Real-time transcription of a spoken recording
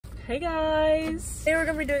Hey guys! Today we're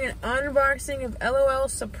gonna be doing an unboxing of LOL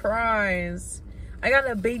Surprise. I got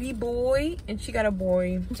a baby boy and she got a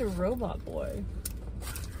boy. It's a robot boy.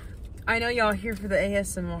 I know y'all here for the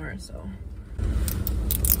ASMR, so.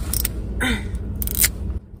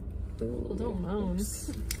 Well, don't moan.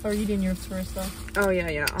 Oh, are you doing yours first though? Oh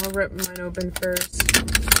yeah. I'll rip mine open first.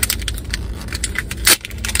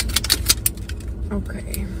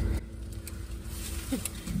 Okay.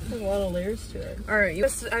 There's a lot of layers to it. Alright, I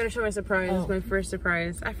gotta show my surprise. Oh. It's my first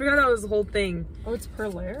surprise. I forgot that was the whole thing. Oh, it's per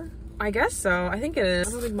layer? I guess so. I think it is.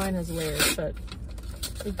 I don't think mine has layers, but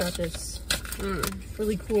we've got this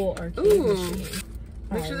really cool arcade machine.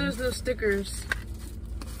 Make sure there's no stickers.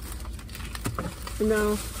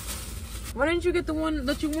 No. Why didn't you get the one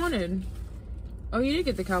that you wanted? Oh, you did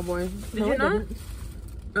get the cowboy. Did No, you I not? didn't.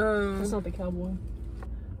 Oh. That's not the cowboy.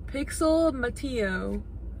 Pixel Mateo.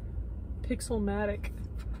 Pixelmatic.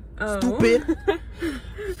 Oh. Stupid.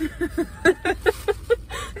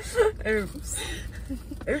 Oops.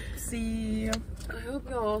 Oopsie. I hope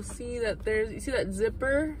y'all see that you see that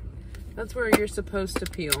zipper? That's where you're supposed to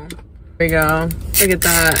peel. There you go. Look at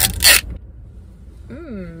that.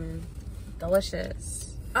 Mmm.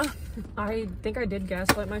 Delicious. Ah, I think I did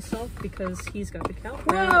gaslight myself because he's got the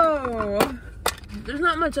cowboy. Whoa! There's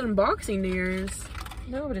not much unboxing to yours.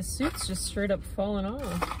 No, but his suit's just straight up falling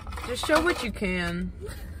off. Just show what you can.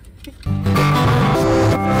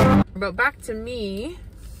 But back to me.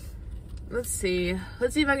 Let's see.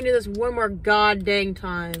 Let's see if I can do this one more god dang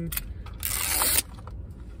time.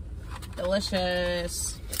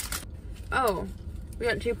 Delicious. Oh, we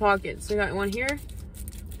got two pockets. We got one here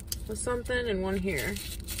with something and one here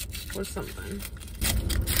with something.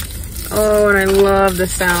 Oh, and I love the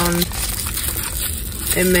sound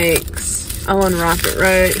it makes. I'll unwrap it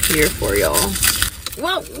right here for y'all.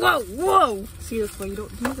 Whoa, whoa, whoa! See, that's why you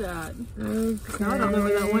don't do that. Okay. Now I don't know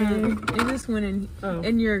where that went. It just went in,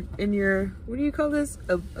 in your, what do you call this?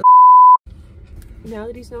 Now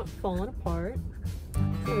that he's not falling apart,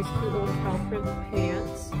 there's cute little cow print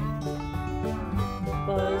pants.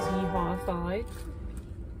 Buzz Yeehaw-fi.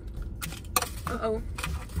 Uh-oh.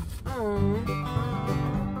 Oh.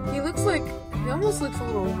 He almost looks a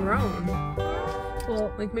little grown.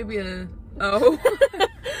 Well, Like maybe oh.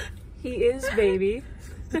 he is baby.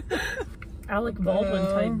 Alec Baldwin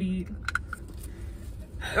type beat.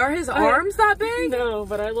 Are his arms that big? No,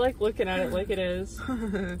 but I like looking at it like it is.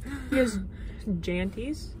 He has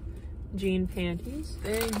janties, jean panties.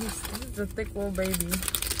 Dang, he's a thick little baby.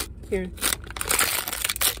 Here.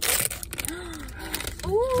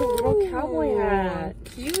 Ooh, a little cowboy hat.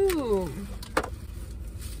 Cute.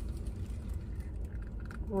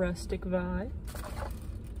 Rustic vibe.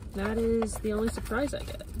 That is the only surprise I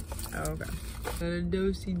get. Oh, okay. Got a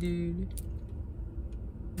dosey dude.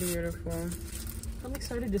 Beautiful. I'm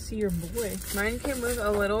excited to see your boy. Mine came with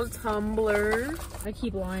a little tumbler. I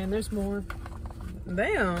keep lying, there's more.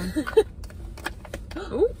 Damn.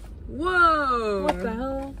 Ooh. Whoa. What the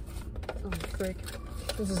hell? Oh, frick.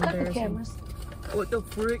 This is embarrassing. What the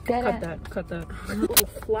frick? Cut that. A little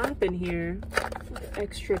flap in here.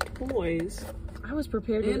 Extra toys. I was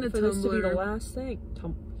prepared for this to be the last thing.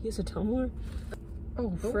 He has a tumbler?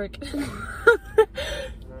 Oh, frick. He's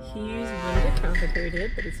very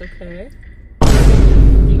decapitated, but it's okay.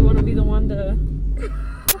 You want to be the one to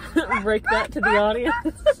break that to the audience?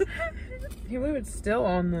 He believe it's still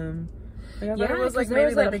on them. Like, I thought Yeah, it was like 'cause there maybe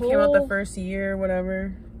was like that they came out the whole- first year or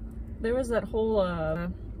whatever. There was that whole,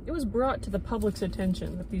 it was brought to the public's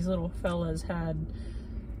attention that these little fellas had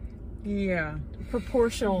Yeah.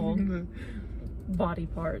 proportional body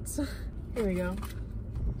parts. Here we go.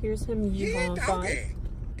 Here's him Yeehaw-fi.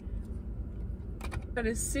 Got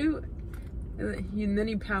his suit, and then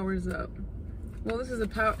he powers up. Well, this is a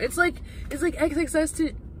power. It's like XXS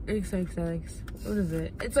to XXX. What is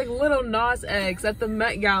it? It's like little Nas X at the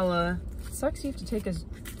Met Gala. It sucks you have to take his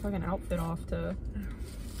fucking outfit off to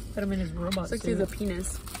put him in his robot It's like suit. he's a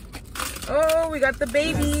penis. Oh, we got the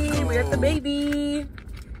baby. We got the baby.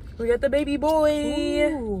 We got the baby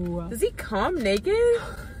boy. Ooh. Does he come naked?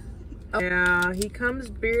 Oh, yeah, he comes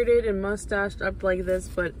bearded and mustached up like this,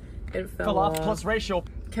 but it fell off. Plus ratio.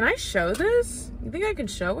 Can I show this? You think I can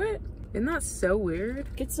show it? Isn't that so weird?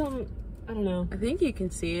 Get some, I don't know. I think you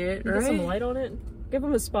can see it, Get right? some light on it. Give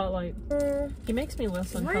him a spotlight. He makes me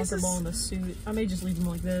less Why is uncomfortable this- in the suit. I may just leave him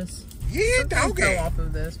like this. Yeah, Something doggy. fell off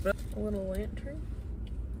of this, but a little lantern.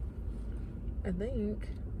 I think.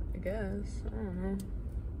 I guess. I don't know.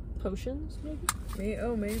 Potions, maybe?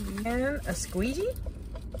 Oh, maybe. And a squeegee?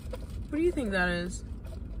 What do you think that is?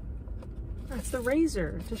 That's the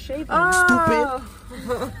razor to shave him.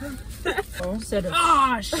 Oh! Instead of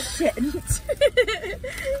Oh, shit.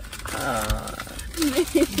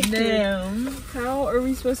 Damn. How are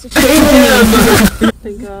we supposed to change him?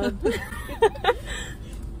 Thank God.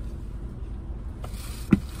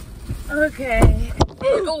 Okay.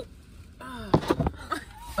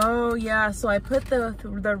 Oh yeah, so I put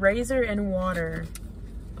the razor in water.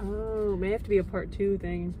 Oh, may have to be a part 2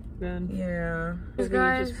 thing then. Yeah.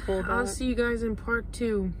 Guys, I'll see you guys in part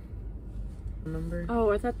 2. Number.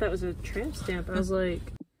 Oh, I thought that was a tramp stamp. I was like...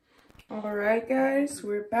 Alright guys,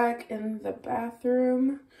 we're back in the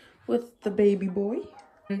bathroom with the baby boy.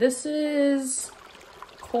 And this is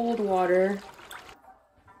cold water.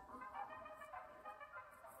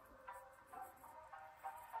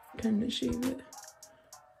 Time to shave it.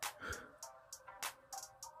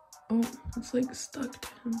 Oh, it's like stuck to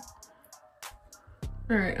him.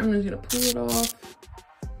 Alright, I'm just gonna pull it off.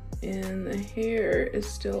 And the hair is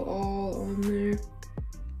still all on there.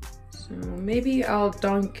 So maybe I'll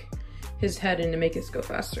dunk his head in to make this go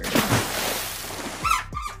faster.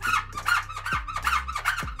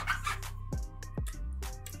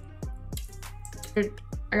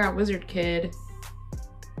 I got Wizard Kid.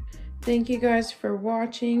 Thank you guys for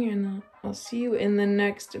watching, and I'll see you in the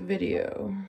next video.